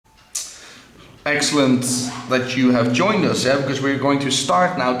Excellent that you have joined us, yeah, because we're going to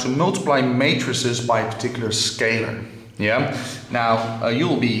start now to multiply matrices by a particular scalar. Yeah. Now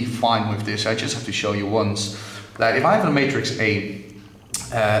you'll be fine with this. I just have to show you once that if I have a matrix A,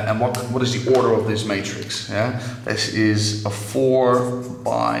 and what is the order of this matrix? Yeah, this is a 4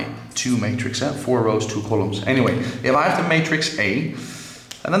 by 2 matrix. 4 rows, 2 columns. Anyway, if I have the matrix A,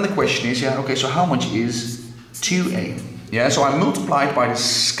 and then the question is, yeah, okay, so how much is 2A? Yeah, so I multiply it by the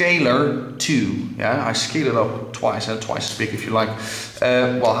scalar 2. Yeah, I scale it up twice, twice as big if you like.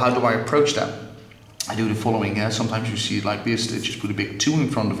 Well, how do I approach that? I do the following. Yeah, sometimes you see it like this. They just put a big 2 in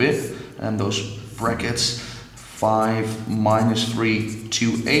front of it, and those brackets: 5 minus 3,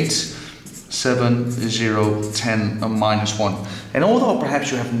 2, 8, 7, 0, 10, minus 1. And although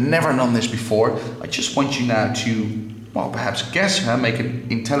perhaps you have never done this before, I just want you now to, well, perhaps guess, make an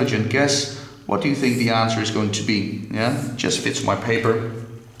intelligent guess. What do you think the answer is going to be? Yeah, just fits my paper.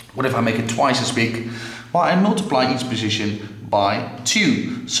 What if I make it twice as big? Well, I multiply each position by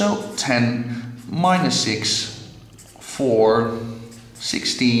 2. So 10 minus 6, 4,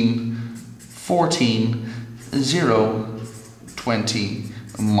 16, 14, 0, 20,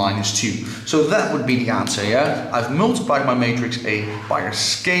 minus 2. So that would be the answer, yeah? I've multiplied my matrix A by a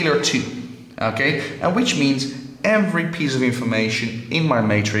scalar 2, okay? And which means every piece of information in my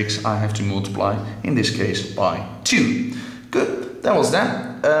matrix I have to multiply, in this case, by 2. Good, that was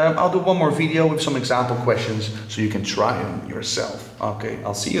that. I'll do one more video with some example questions so you can try them yourself. Okay,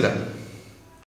 I'll see you then.